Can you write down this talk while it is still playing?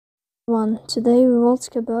Today we will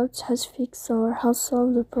talk about how to fix or how to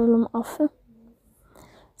solve the problem of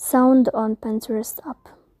sound on Pinterest app.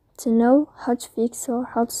 To know how to fix or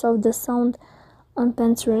how to solve the sound on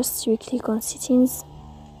Pinterest, you click on Settings.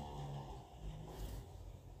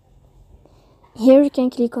 Here you can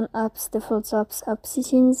click on Apps, Default Apps, App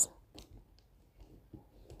Settings.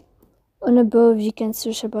 On above you can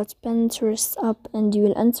search about Pinterest app and you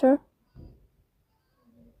will enter.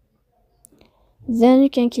 Then you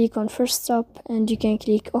can click on First Stop and you can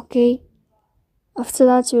click OK. After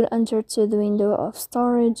that you will enter to the window of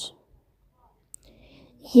storage.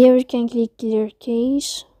 Here you can click Clear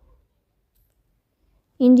Cache.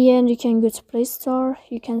 In the end you can go to Play Store.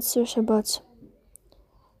 You can search about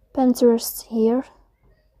Pinterest here,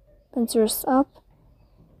 Pinterest app.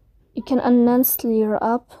 You can uninstall your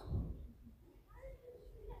app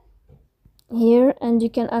here and you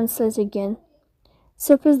can uninstall it again.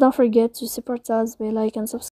 So please don't forget to support us by like and subscribe.